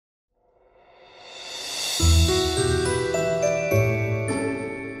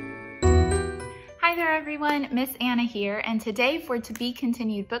everyone, Miss Anna here, and today for To Be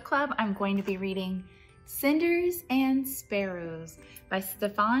Continued Book Club, I'm going to be reading Cinders and Sparrows by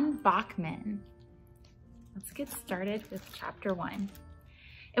Stefan Bachmann. Let's get started with chapter 1.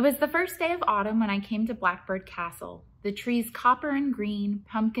 It was the first day of autumn when I came to Blackbird Castle. The trees copper and green,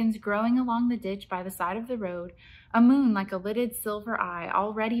 pumpkins growing along the ditch by the side of the road, a moon like a lidded silver eye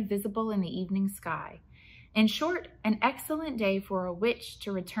already visible in the evening sky. In short, an excellent day for a witch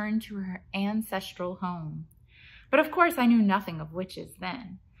to return to her ancestral home. But of course I knew nothing of witches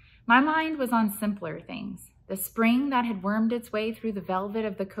then. My mind was on simpler things. The spring that had wormed its way through the velvet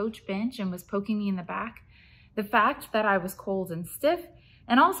of the coach bench and was poking me in the back, the fact that I was cold and stiff,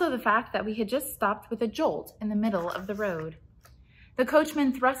 and also the fact that we had just stopped with a jolt in the middle of the road. The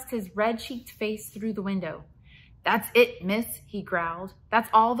coachman thrust his red-cheeked face through the window. "That's it, miss," he growled. "That's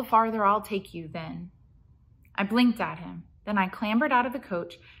all the farther I'll take you then." I blinked at him. Then I clambered out of the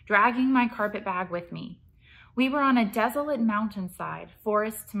coach, dragging my carpet bag with me. We were on a desolate mountainside,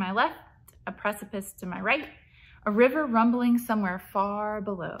 forest to my left, a precipice to my right, a river rumbling somewhere far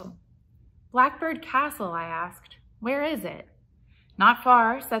below. "Blackbird Castle," I asked. "Where is it?" "Not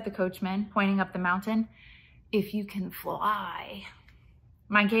far," said the coachman, pointing up the mountain. "If you can fly."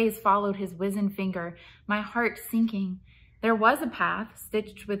 My gaze followed his wizened finger, my heart sinking. There was a path,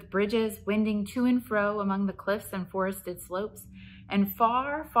 stitched with bridges winding to and fro among the cliffs and forested slopes, and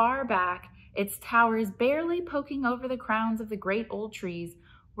far, far back, its towers barely poking over the crowns of the great old trees,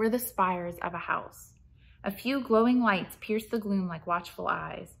 were the spires of a house. A few glowing lights pierced the gloom like watchful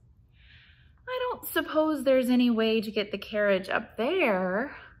eyes. "I don't suppose there's any way to get the carriage up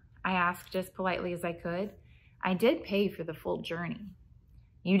there?" I asked as politely as I could. I did pay for the full journey.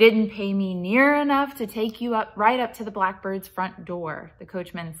 "You didn't pay me near enough to take you right up to the Blackbird's front door," the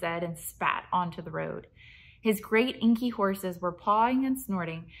coachman said and spat onto the road. His great inky horses were pawing and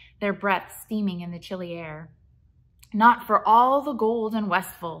snorting, their breath steaming in the chilly air. "Not for all the gold in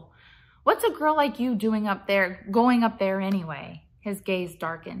Westville. What's a girl like you going up there anyway?" His gaze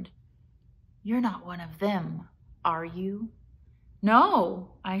darkened. "You're not one of them, are you?"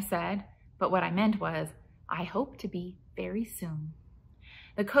 "No," I said, but what I meant was, I hope to be very soon.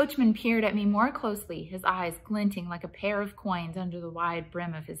 The coachman peered at me more closely, his eyes glinting like a pair of coins under the wide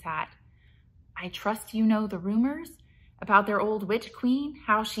brim of his hat. "I trust you know the rumors about their old witch queen,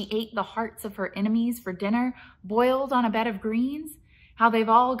 how she ate the hearts of her enemies for dinner, boiled on a bed of greens, how they've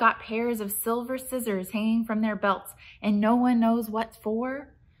all got pairs of silver scissors hanging from their belts and no one knows what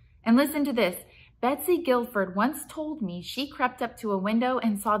for? And listen to this. Betsy Guilford once told me she crept up to a window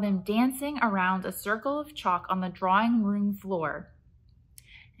and saw them dancing around a circle of chalk on the drawing room floor.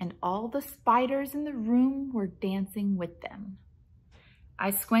 And all the spiders in the room were dancing with them."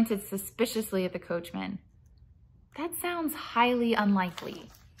 I squinted suspiciously at the coachman. "That sounds highly unlikely."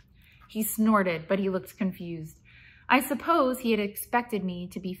 He snorted, but he looked confused. I suppose he had expected me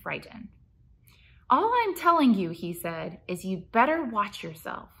to be frightened. "All I'm telling you," he said, "is you'd better watch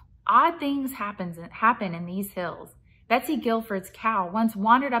yourself. Odd things happen in these hills. Betsy Guilford's cow once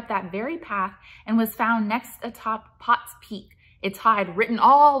wandered up that very path and was found next atop Potts Peak, its hide written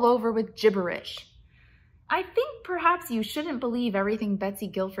all over with gibberish." "I think perhaps you shouldn't believe everything Betsy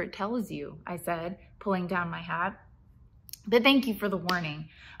Guilford tells you," I said, pulling down my hat. "But thank you for the warning.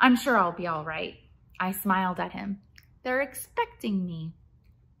 I'm sure I'll be all right." I smiled at him. "They're expecting me."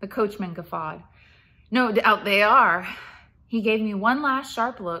 The coachman guffawed. "No doubt they are." He gave me one last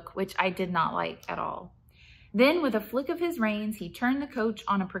sharp look, which I did not like at all. Then, with a flick of his reins, he turned the coach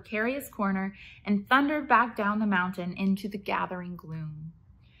on a precarious corner and thundered back down the mountain into the gathering gloom.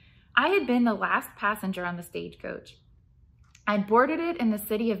 I had been the last passenger on the stagecoach. I'd boarded it in the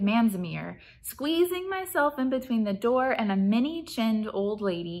city of Manzamere, squeezing myself in between the door and a many-chinned old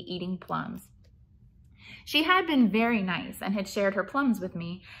lady eating plums. She had been very nice and had shared her plums with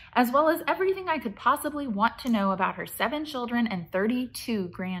me, as well as everything I could possibly want to know about her 7 children and 32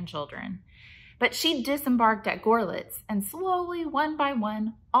 grandchildren. But she disembarked at Gorlitz, and slowly, one by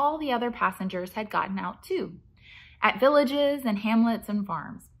one, all the other passengers had gotten out too, at villages and hamlets and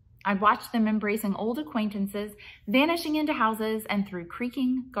farms. I'd watched them embracing old acquaintances, vanishing into houses and through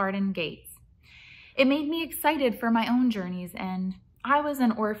creaking garden gates. It made me excited for my own journeys, and I was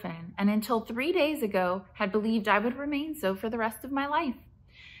an orphan, and until 3 days ago had believed I would remain so for the rest of my life.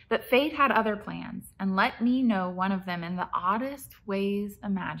 But fate had other plans, and let me know one of them in the oddest ways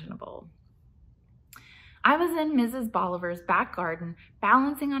imaginable. I was in Mrs. Bolivar's back garden,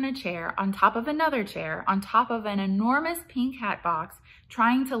 balancing on a chair, on top of another chair, on top of an enormous pink hat box,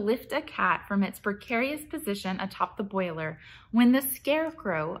 trying to lift a cat from its precarious position atop the boiler, when the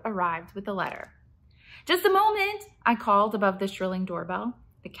scarecrow arrived with a letter. "Just a moment," I called above the shrilling doorbell.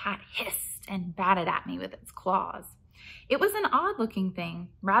 The cat hissed and batted at me with its claws. It was an odd-looking thing,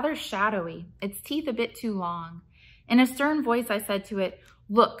 rather shadowy, its teeth a bit too long. In a stern voice, I said to it,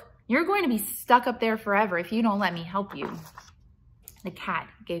 "Look, you're going to be stuck up there forever if you don't let me help you." The cat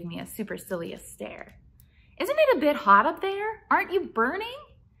gave me a supercilious stare. "Isn't it a bit hot up there? Aren't you burning?"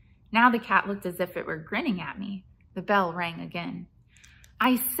 Now the cat looked as if it were grinning at me. The bell rang again.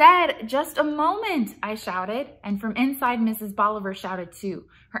 "I said, just a moment," I shouted, and from inside Mrs. Bolivar shouted too,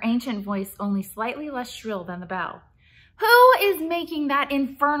 her ancient voice only slightly less shrill than the bell. "Who is making that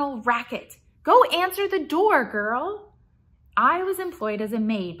infernal racket? Go answer the door, girl." I was employed as a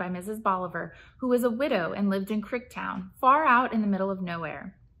maid by Mrs. Bolivar, who was a widow and lived in Cricktown, far out in the middle of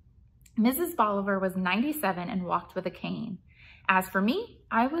nowhere. Mrs. Bolivar was 97 and walked with a cane. As for me,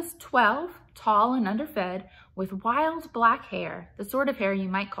 I was 12, tall and underfed, with wild black hair, the sort of hair you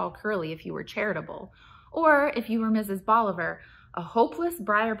might call curly if you were charitable, or if you were Mrs. Bolivar, a hopeless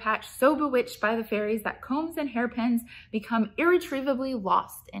briar patch so bewitched by the fairies that combs and hairpins become irretrievably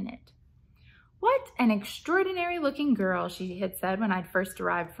lost in it. "What an extraordinary looking girl," she had said when I'd first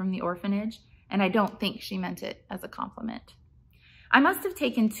arrived from the orphanage, and I don't think she meant it as a compliment. I must have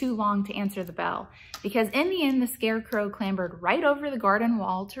taken too long to answer the bell, because in the end the scarecrow clambered right over the garden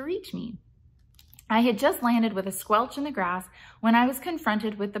wall to reach me. I had just landed with a squelch in the grass when I was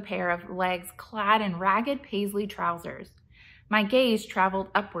confronted with the pair of legs clad in ragged paisley trousers. My gaze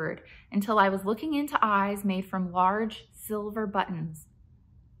traveled upward until I was looking into eyes made from large silver buttons.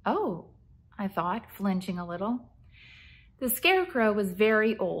 "Oh," I thought, flinching a little. The scarecrow was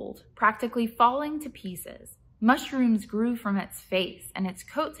very old, practically falling to pieces. Mushrooms grew from its face, and its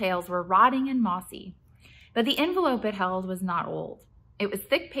coattails were rotting and mossy. But the envelope it held was not old. It was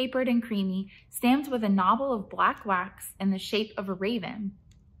thick-papered and creamy, stamped with a knobble of black wax in the shape of a raven.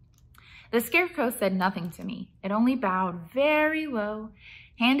 The scarecrow said nothing to me. It only bowed very low,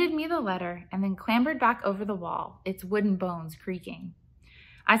 handed me the letter, and then clambered back over the wall, its wooden bones creaking.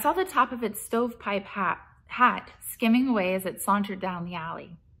 I saw the top of its stovepipe hat skimming away as it sauntered down the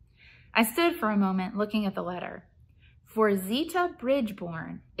alley. I stood for a moment looking at the letter. "For Zita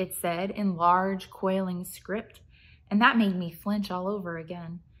Bridgeborn," it said in large, coiling script, and that made me flinch all over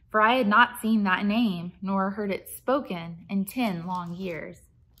again, for I had not seen that name nor heard it spoken in 10 long years.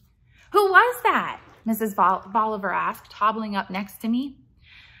 "Who was that?" Mrs. Bolivar asked, hobbling up next to me.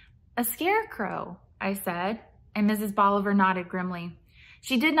 "A scarecrow," I said, and Mrs. Bolivar nodded grimly.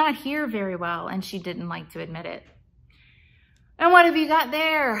 She did not hear very well, and she didn't like to admit it. "And what have you got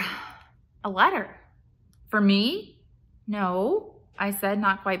there?" "A letter." "For me?" "No," I said,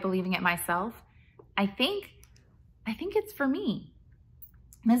 not quite believing it myself. I think it's for me."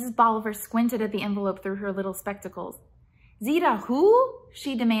 Mrs. Bolivar squinted at the envelope through her little spectacles. "Zita who?"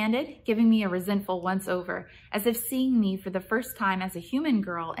 she demanded, giving me a resentful once-over, as if seeing me for the first time as a human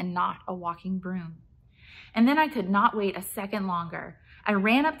girl and not a walking broom. And then I could not wait a second longer. I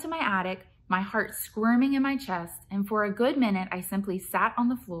ran up to my attic, my heart squirming in my chest, and for a good minute I simply sat on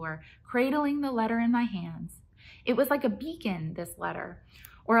the floor, cradling the letter in my hands. It was like a beacon, this letter,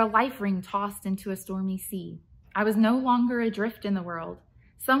 or a life ring tossed into a stormy sea. I was no longer adrift in the world.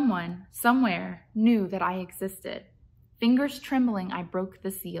 Someone, somewhere, knew that I existed. Fingers trembling, I broke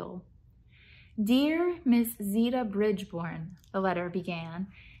the seal. "Dear Miss Zita Bridgeborn," the letter began,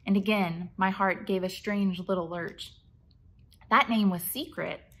 and again my heart gave a strange little lurch. That name was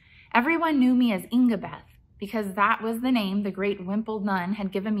secret. Everyone knew me as Ingabeth, because that was the name the great wimpled nun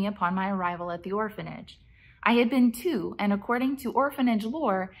had given me upon my arrival at the orphanage. I had been 2, and according to orphanage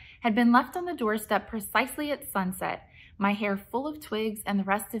lore, had been left on the doorstep precisely at sunset, my hair full of twigs and the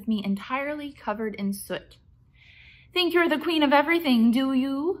rest of me entirely covered in soot. "Think you're the queen of everything, do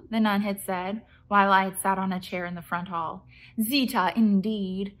you?" the nun had said, while I had sat on a chair in the front hall. "Zita,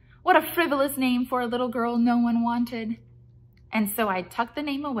 indeed. What a frivolous name for a little girl no one wanted." And so I tucked the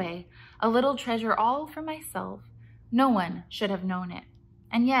name away, a little treasure all for myself. No one should have known it,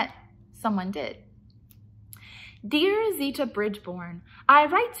 and yet someone did. "Dear Zita Bridgeborn, I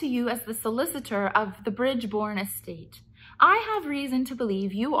write to you as the solicitor of the Bridgeborn estate. I have reason to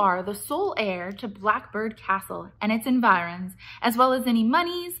believe you are the sole heir to Blackbird Castle and its environs, as well as any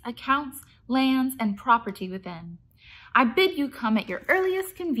moneys, accounts, lands, and property within. I bid you come at your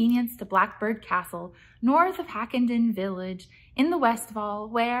earliest convenience to Blackbird Castle, north of Hackenden Village, in the Westfall,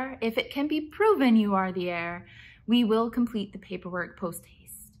 where, if it can be proven you are the heir, we will complete the paperwork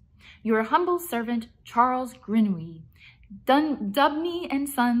post-haste. Your humble servant, Charles Grinwy, Dubney and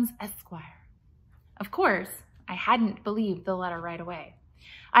Sons, Esquire." Of course, I hadn't believed the letter right away.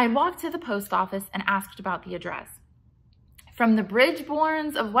 I had walked to the post office and asked about the address. "From the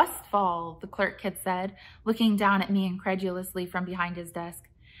Bridgeborns of Westfall," the clerk had said, looking down at me incredulously from behind his desk.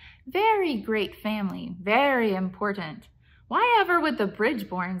 Very great family, very important. Why ever would the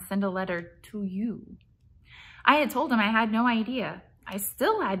Bridgeborns send a letter to you? I had told him I had no idea. I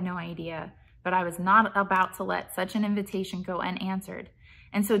still had no idea, but I was not about to let such an invitation go unanswered.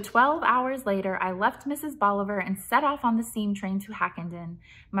 And so 12 hours later, I left Mrs. Bolivar and set off on the steam train to Hackenden,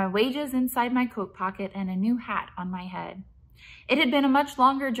 my wages inside my coat pocket and a new hat on my head. It had been a much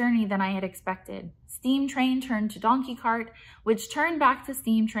longer journey than I had expected. Steam train turned to donkey cart, which turned back to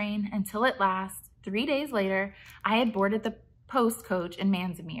steam train until at last, 3 days later, I had boarded the post coach in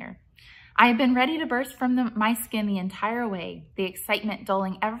Manzimere. I had been ready to burst from my skin the entire way, the excitement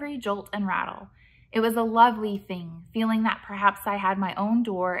dulling every jolt and rattle. It was a lovely thing, feeling that perhaps I had my own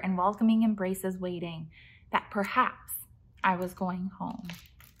door and welcoming embraces waiting, that perhaps I was going home.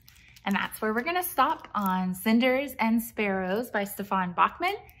 And that's where we're going to stop on Cinders and Sparrows by Stefan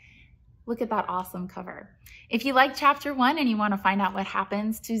Bachmann. Look at that awesome cover. If you like chapter 1 and you want to find out what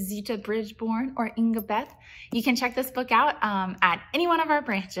happens to Zita Bridgeborn or Inga Beth, you can check this book out at any one of our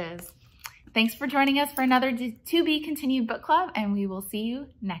branches. Thanks for joining us for another To Be Continued book club, and we will see you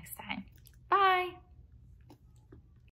next time. Bye.